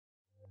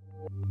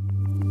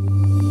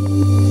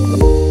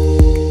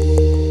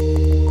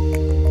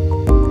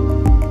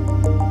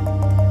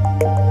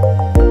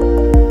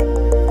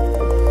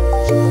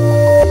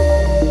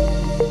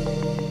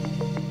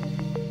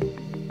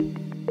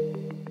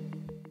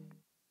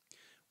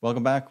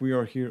Welcome back. We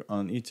are here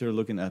on Ether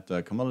looking at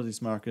the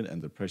commodities market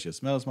and the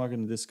precious metals market.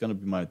 And this is going to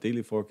be my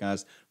daily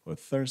forecast for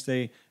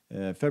Thursday,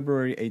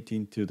 February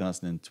 18,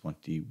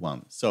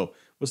 2021. So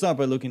we'll start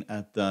by looking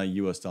at the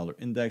US dollar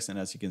index. And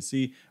as you can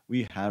see,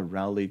 we have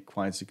rallied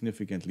quite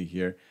significantly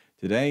here.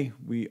 Today,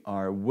 we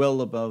are well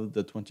above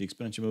the 20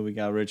 exponential moving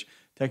average.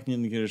 Technical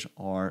indicators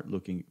are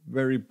looking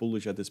very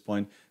bullish at this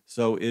point.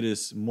 So it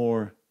is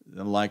more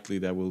likely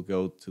that we'll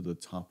go to the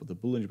top of the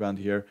Bollinger Band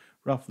here,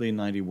 roughly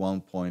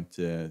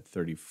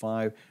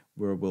 91.35,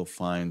 where we'll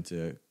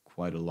find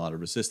quite a lot of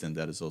resistance.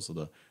 That is also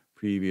the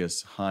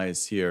previous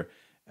highs here.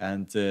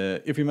 And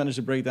if we manage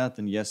to break that,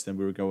 then yes, then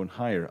we're going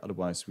higher.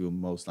 Otherwise, we'll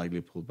most likely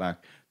pull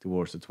back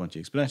towards the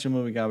 20 exponential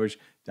moving average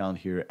down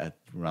here at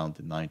around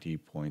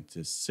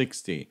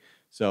 90.60.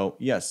 So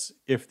yes,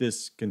 if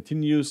this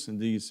continues,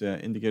 these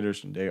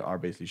indicators, they are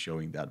basically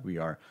showing that we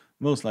are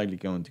most likely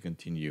going to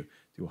continue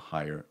to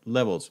higher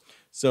levels.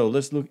 So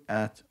let's look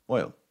at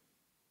oil.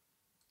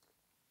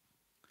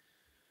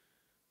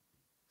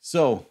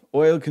 So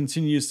oil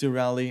continues to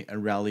rally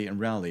and rally and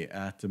rally.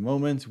 At the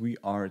moment, we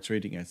are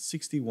trading at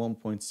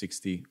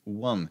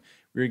 61.61.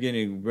 We're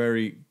getting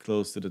very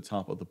close to the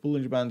top of the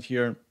Bollinger Band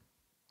here.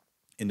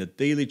 In the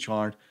daily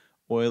chart,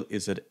 oil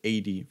is at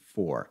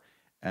 84.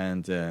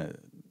 And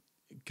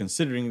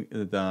considering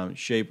the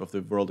shape of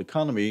the world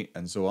economy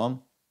and so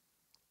on,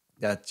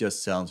 that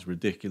just sounds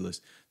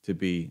ridiculous to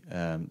be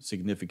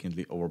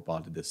significantly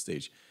overbought at this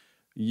stage.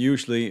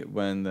 Usually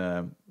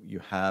when you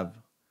have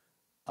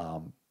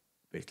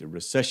basically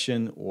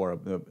recession or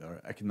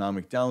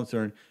economic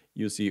downturn,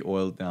 you see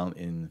oil down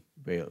in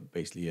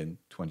basically in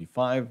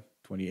 25,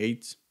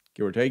 28,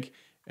 give or take,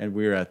 and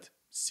we're at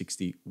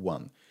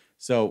 61.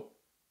 So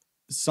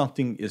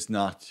something is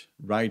not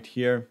right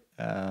here,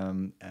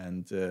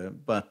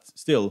 but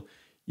still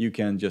you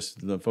can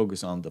just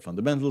focus on the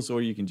fundamentals,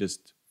 or you can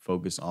just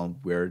focus on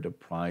where the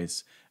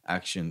price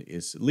action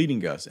is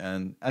leading us.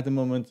 And at the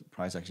moment,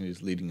 price action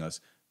is leading us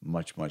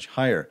much, much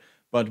higher.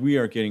 But we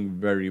are getting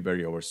very,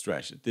 very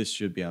overstretched. This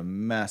should be a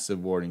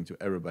massive warning to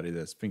everybody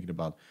that's thinking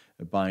about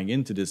buying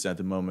into this at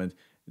the moment.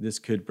 This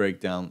could break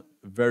down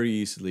very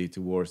easily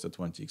towards the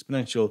 20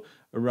 exponential,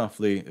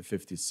 roughly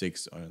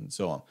 56 and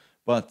so on.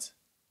 But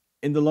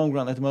in the long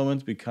run at the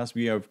moment, because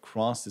we have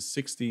crossed the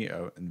 60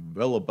 and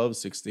well above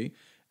 60,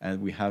 and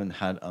we haven't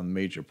had a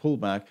major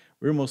pullback,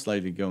 we're most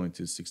likely going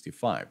to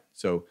 65.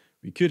 So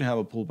we could have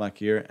a pullback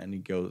here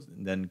and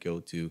then go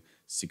to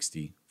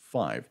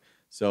 65.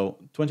 So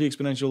 20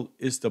 exponential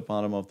is the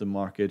bottom of the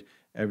market.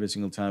 Every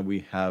single time we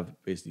have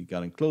basically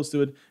gotten close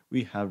to it,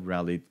 we have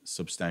rallied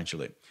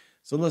substantially.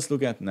 So let's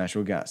look at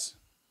natural gas.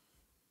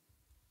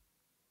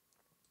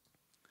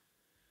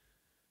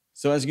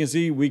 So as you can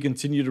see, we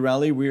continue to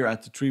rally. We're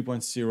at the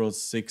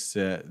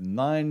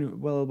 3.069,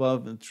 well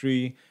above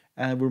 3.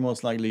 And we're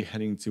most likely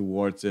heading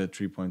towards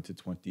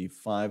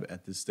 3.25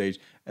 at this stage,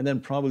 and then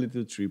probably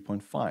to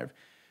 3.5.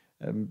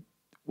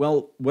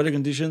 Well, weather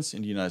conditions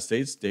in the United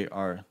States, they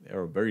are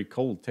very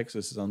cold.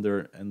 Texas is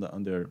under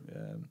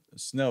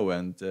snow,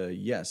 and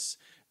yes,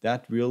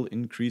 that will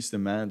increase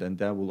demand, and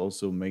that will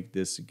also make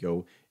this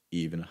go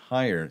even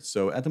higher.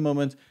 So at the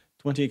moment,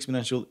 20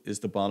 exponential is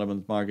the bottom of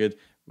the market.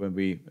 When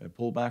we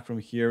pull back from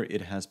here,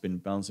 it has been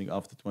bouncing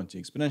off the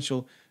 20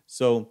 exponential.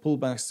 So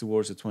pullbacks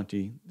towards the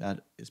 20,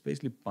 that is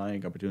basically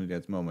buying opportunity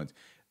at the moment.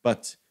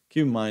 But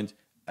keep in mind,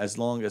 as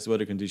long as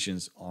weather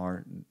conditions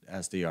are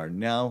as they are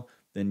now,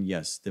 then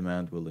yes,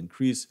 demand will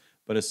increase.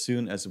 But as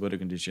soon as the weather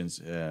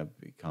conditions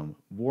become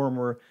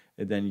warmer,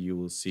 then you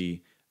will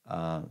see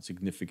a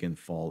significant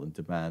fall in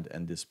demand,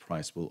 and this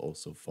price will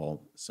also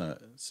fall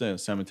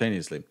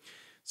simultaneously.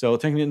 So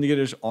technical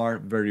indicators are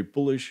very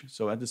bullish.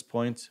 So at this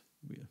point,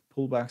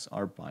 pullbacks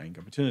are buying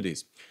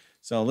opportunities.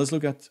 So let's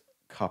look at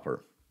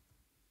copper.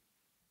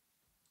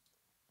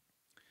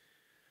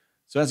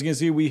 So as you can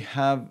see, we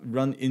have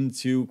run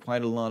into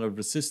quite a lot of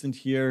resistance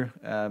here.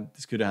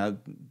 This could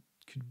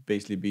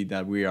basically be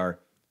that we are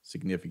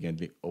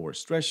significantly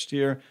overstretched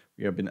here.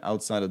 We have been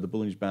outside of the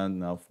Bollinger Band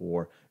now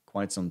for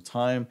quite some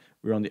time.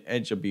 We're on the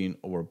edge of being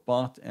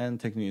overbought, and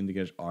technical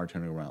indicators are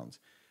turning around.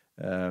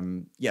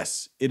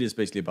 Yes, it is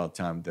basically about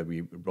time that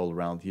we roll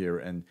around here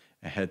and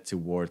head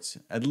towards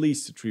at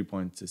least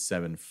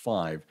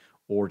 3.75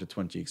 or the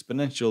 20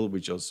 exponential,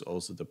 which is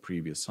also the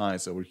previous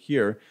highs over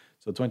here.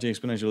 So 20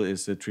 exponential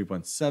is at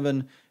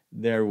 3.7.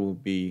 There will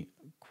be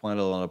quite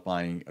a lot of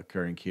buying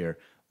occurring here.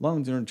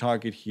 Long-term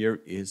target here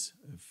is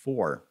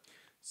 4.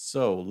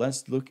 So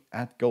let's look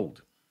at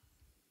gold.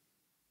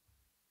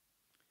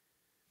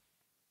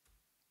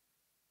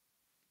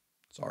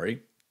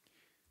 Sorry.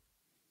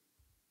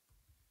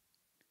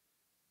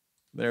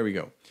 There we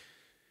go.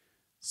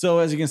 So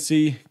as you can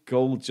see,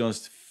 gold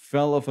just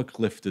fell off a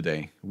cliff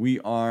today.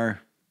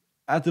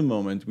 At the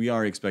moment, we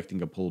are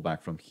expecting a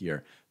pullback from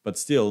here. But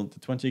still,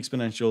 the 20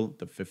 exponential,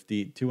 the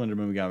 50, 200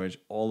 moving average,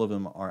 all of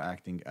them are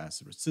acting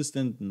as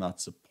resistance, not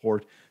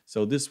support.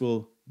 So this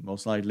will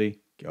most likely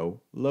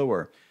go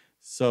lower.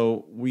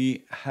 So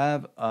we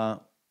have a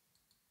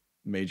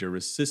major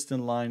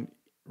resistance line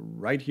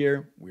right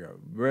here. We are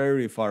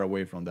very far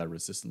away from that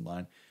resistance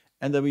line.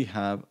 And then we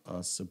have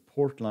a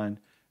support line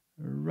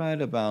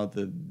right about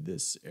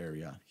this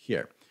area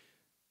here.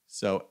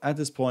 So at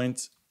this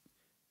point,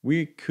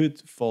 we could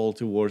fall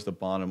towards the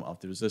bottom of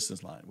the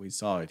resistance line. We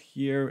saw it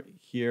here,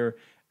 here,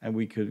 and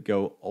we could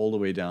go all the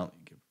way down.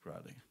 You could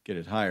probably get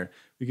it higher.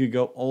 We could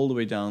go all the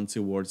way down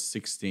towards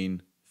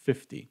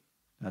 1650.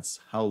 That's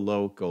how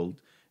low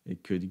gold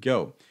it could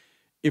go.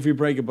 If we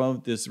break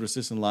above this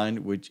resistance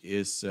line, which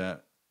is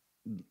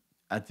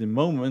at the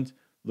moment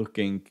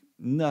looking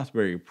not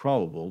very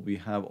probable, we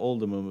have all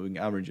the moving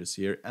averages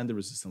here and the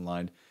resistance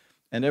line,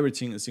 and every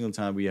single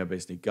time we have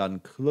basically gotten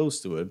close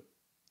to it,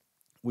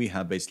 we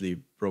have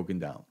basically broken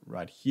down.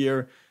 Right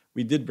here,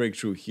 we did break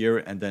through here,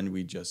 and then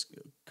we just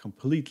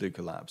completely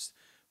collapsed.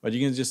 But you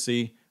can just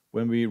see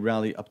when we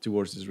rally up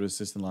towards this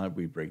resistance line,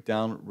 we break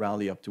down,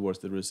 rally up towards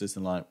the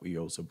resistance line, we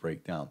also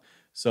break down.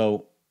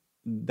 So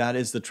that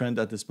is the trend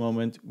at this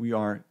moment. We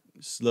are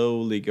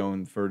slowly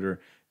going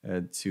further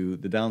to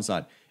the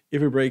downside.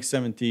 If we break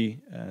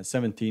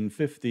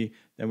 1750,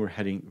 then we're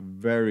heading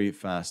very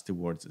fast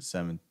towards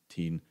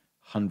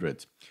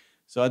 1700.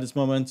 So at this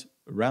moment,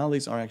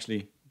 rallies are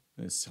actually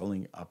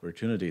selling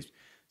opportunities.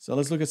 So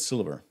let's look at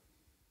silver.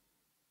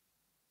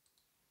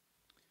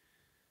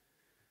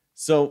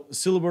 So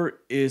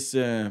silver is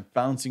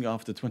bouncing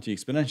off the 20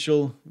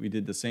 exponential. We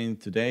did the same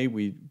today.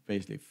 We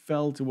basically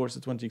fell towards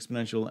the 20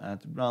 exponential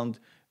at around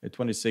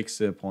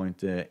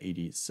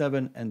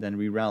 26.87, and then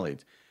we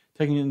rallied.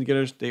 Technical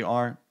indicators, they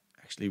are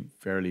actually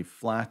fairly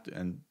flat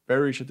and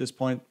bearish at this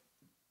point.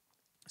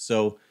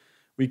 So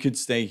we could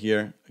stay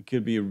here. It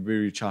could be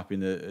very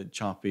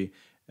choppy,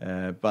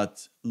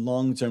 but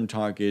long-term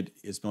target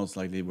is most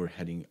likely we're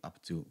heading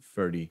up to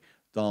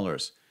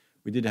 $30.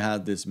 We did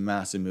have this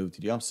massive move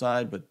to the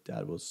upside, but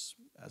that was,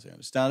 as I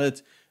understand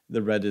it, the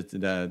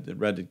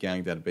Reddit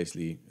gang that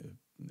basically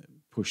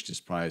pushed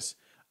this price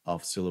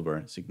of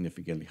silver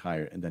significantly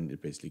higher, and then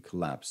it basically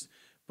collapsed.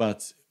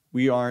 But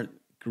we are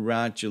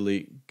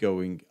gradually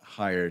going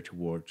higher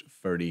towards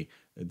 $30.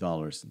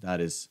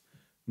 That is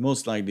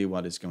most likely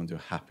what is going to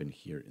happen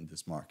here in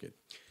this market.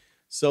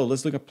 So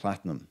let's look at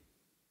platinum.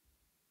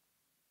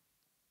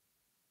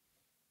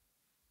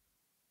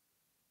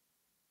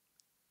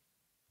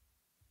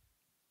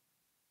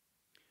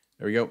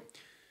 There we go.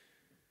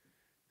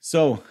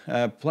 So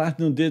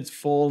platinum did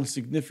fall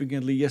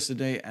significantly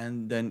yesterday,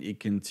 and then it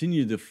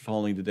continued the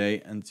following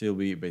today until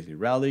we basically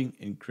rallied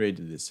and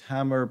created this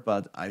hammer.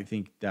 But I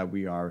think that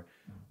we are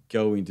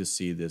going to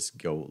see this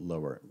go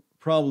lower,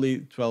 probably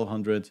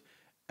 1200,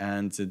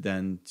 and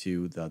then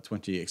to the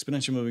 20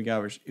 exponential moving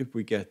average. If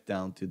we get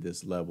down to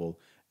this level,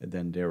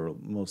 then there will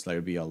most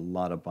likely be a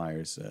lot of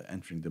buyers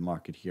entering the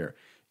market here.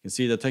 You can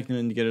see the technical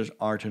indicators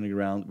are turning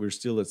around. We're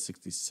still at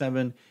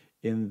 67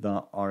 in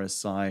the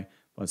RSI,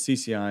 but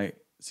CCI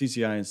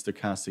and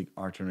stochastic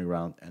are turning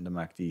around, and the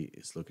MACD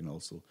is looking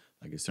also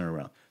like it's turning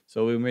around.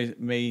 So we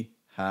may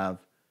have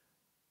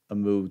a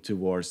move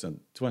towards a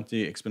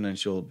 20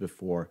 exponential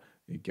before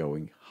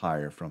going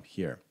higher from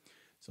here.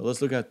 So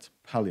let's look at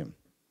palladium.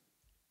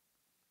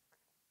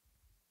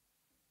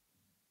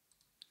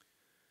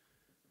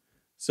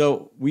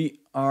 So we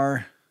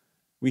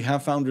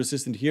have found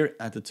resistance here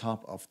at the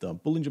top of the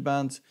Bollinger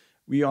Band.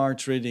 We are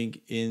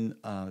trading in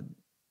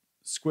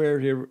square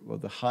here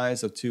with the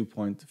highs of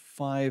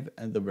 2.5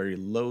 and the very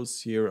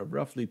lows here of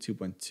roughly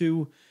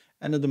 2.2,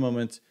 and at the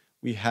moment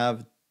we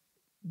have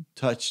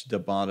touched the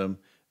bottom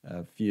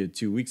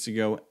 2 weeks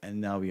ago,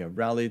 and now we have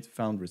rallied,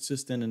 found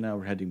resistance, and now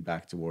we're heading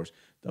back towards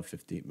the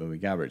 50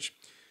 moving average.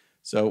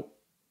 So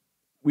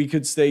we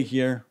could stay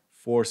here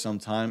for some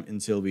time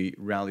until we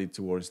rally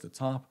towards the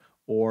top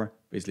or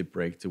basically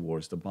break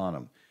towards the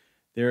bottom.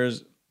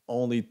 There's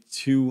only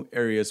two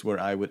areas where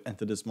I would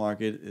enter this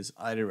market, is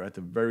either at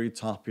the very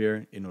top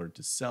here in order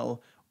to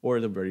sell, or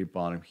at the very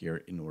bottom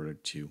here in order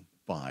to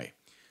buy.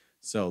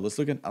 So let's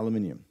look at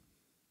aluminium.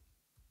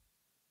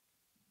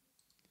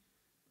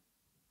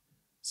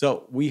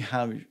 So we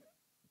have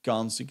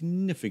gone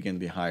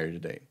significantly higher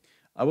today.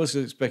 I was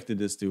expecting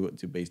this to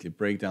basically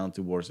break down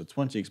towards a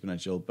 20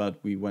 exponential, but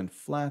we went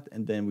flat,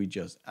 and then we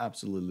just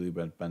absolutely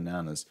went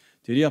bananas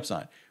to the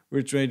upside.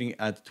 We're trading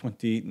at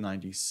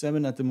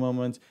 20.97 at the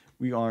moment.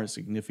 We are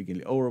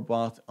significantly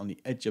overbought on the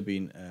edge of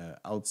being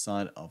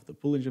outside of the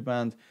Bollinger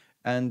Band,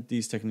 and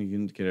these technical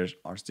indicators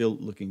are still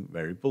looking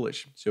very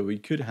bullish. So we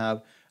could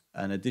have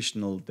an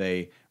additional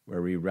day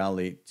where we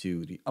rally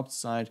to the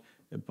upside,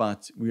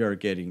 but we are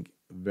getting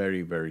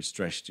very, very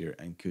stretched here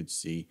and could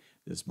see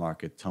this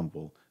market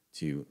tumble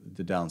to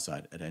the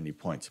downside at any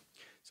point.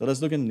 So let's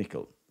look at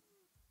nickel.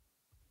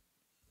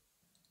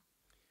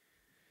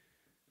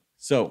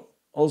 So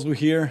also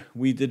here,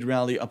 we did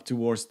rally up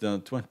towards the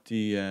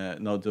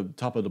the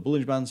top of the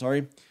Bollinger Band,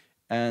 sorry.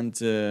 And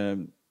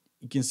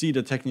you can see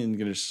the technical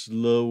indicator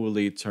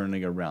slowly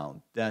turning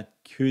around. That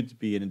could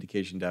be an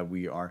indication that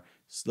we are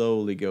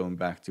slowly going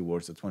back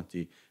towards the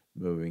 20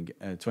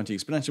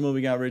 exponential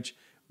moving average,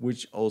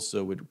 which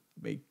also would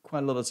make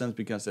quite a lot of sense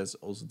because that's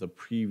also the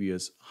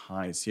previous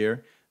highs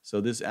here. So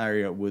this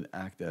area would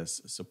act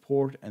as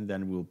support and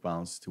then will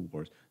bounce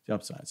towards the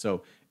upside.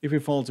 So if we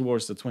fall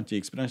towards the 20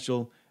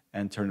 exponential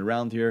and turn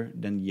around here,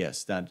 then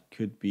yes, that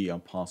could be a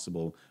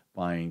possible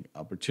buying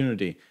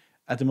opportunity.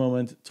 At the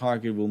moment,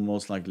 target will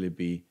most likely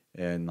be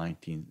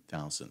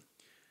 19,000.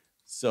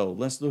 So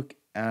let's look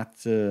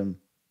at and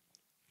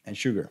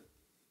sugar.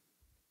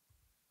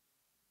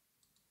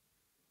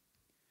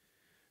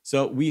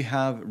 So we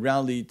have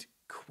rallied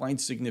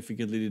quite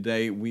significantly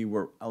today. We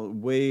were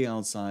way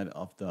outside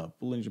of the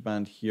Bollinger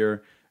Band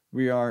here.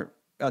 We are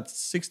at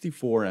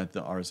 64 at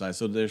the RSI,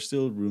 so there's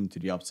still room to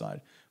the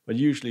upside. But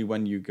usually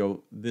when you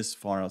go this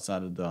far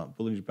outside of the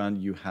Bollinger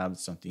Band, you have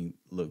something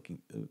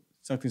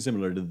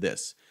similar to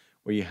this,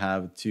 where you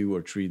have 2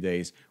 or 3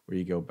 days where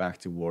you go back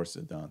towards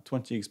the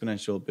 20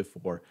 exponential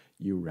before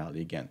you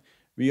rally again.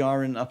 We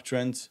are in an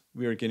uptrend.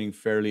 We are getting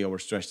fairly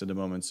overstretched at the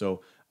moment,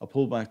 so a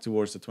pullback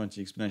towards the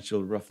 20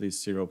 exponential, roughly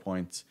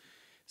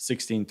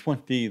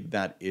 0.1620,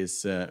 that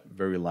is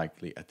very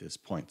likely at this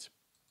point.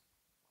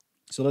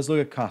 So let's look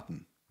at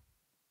cotton.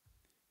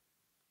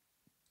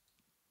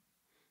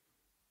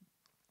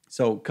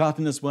 So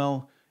cotton as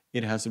well,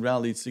 it has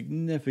rallied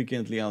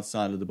significantly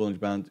outside of the Bollinger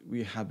Band.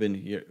 We have been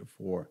here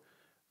for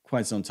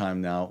quite some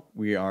time now.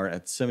 We are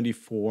at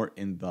 74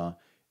 in the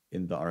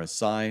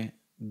RSI.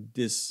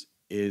 This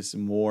is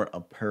more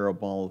a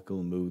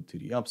parabolical move to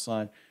the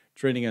upside,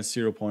 trading at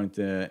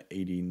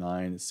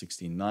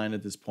 0.8969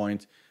 at this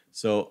point.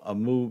 So a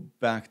move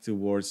back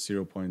towards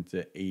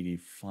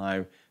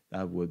 0.85,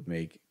 that would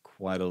make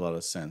quite a lot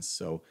of sense.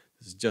 So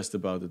this is just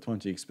about the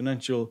 20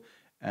 exponential.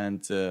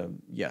 And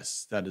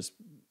yes, that is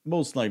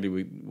most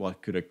likely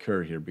what could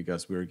occur here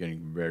because we're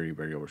getting very,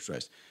 very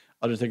overstressed.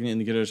 Other technical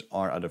indicators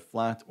are either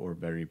flat or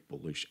very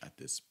bullish at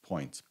this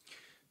point.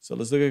 So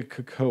let's look at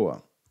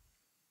cocoa.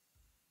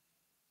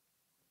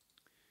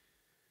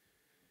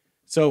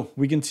 So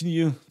we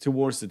continue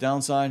towards the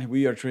downside.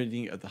 We are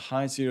trading at the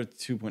highs here at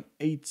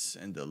 2.8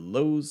 and the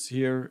lows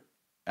here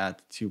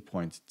at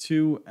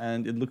 2.2.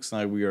 And it looks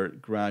like we are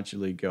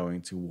gradually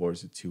going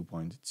towards the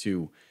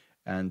 2.2.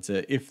 And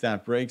if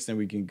that breaks, then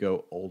we can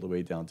go all the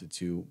way down to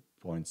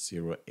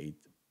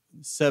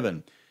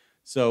 2.087.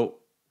 So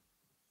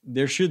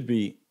there should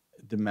be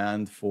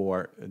demand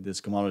for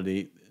this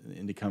commodity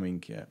in the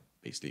coming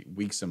basically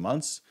weeks and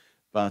months,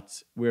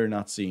 but we're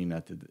not seeing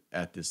at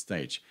this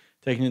stage.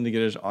 Technical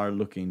indicators are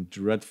looking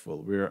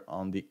dreadful. We're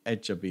on the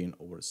edge of being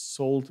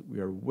oversold. We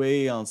are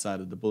way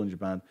outside of the Bollinger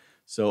Band.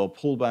 So a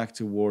pullback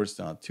towards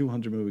the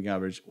 200 moving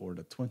average or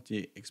the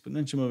 20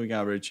 exponential moving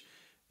average,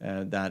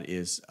 that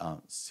is a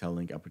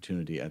selling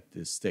opportunity at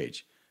this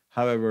stage.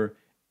 However,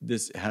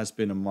 this has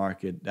been a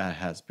market that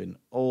has been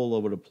all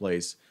over the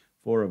place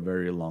for a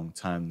very long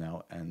time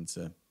now. And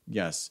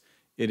yes,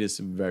 it is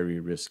very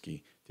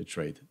risky to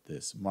trade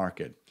this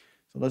market.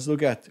 So let's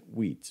look at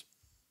wheat.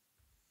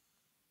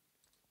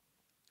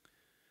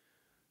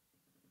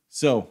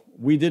 So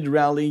we did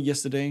rally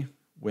yesterday,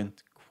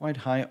 went quite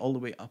high all the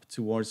way up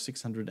towards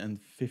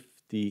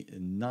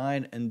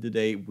 659, and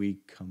today we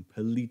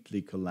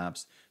completely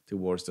collapsed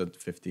towards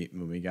that 50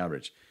 moving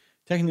average.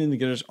 Technical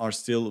indicators are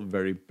still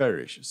very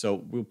bearish, so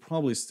we'll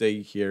probably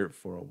stay here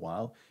for a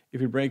while.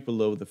 If we break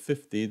below the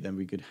 50, then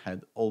we could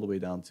head all the way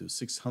down to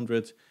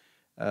 600.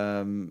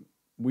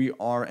 We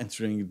are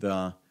entering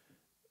the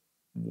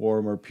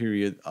warmer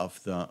period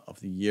of the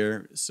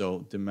year,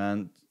 so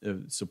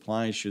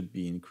supply should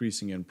be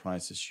increasing and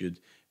prices should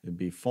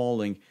be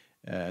falling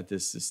at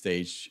this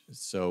stage.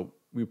 So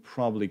we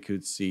probably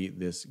could see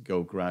this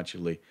go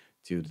gradually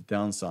to the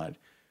downside.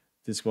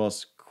 This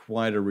was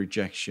quite a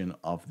rejection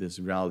of this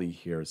rally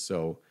here,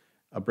 so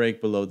a break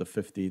below the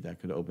 50 that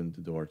could open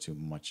the door to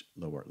much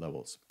lower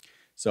levels.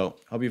 So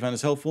hope you found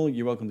this helpful.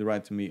 You're welcome to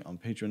write to me on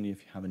Patreon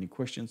if you have any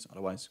questions.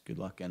 Otherwise, good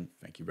luck and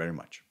thank you very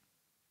much.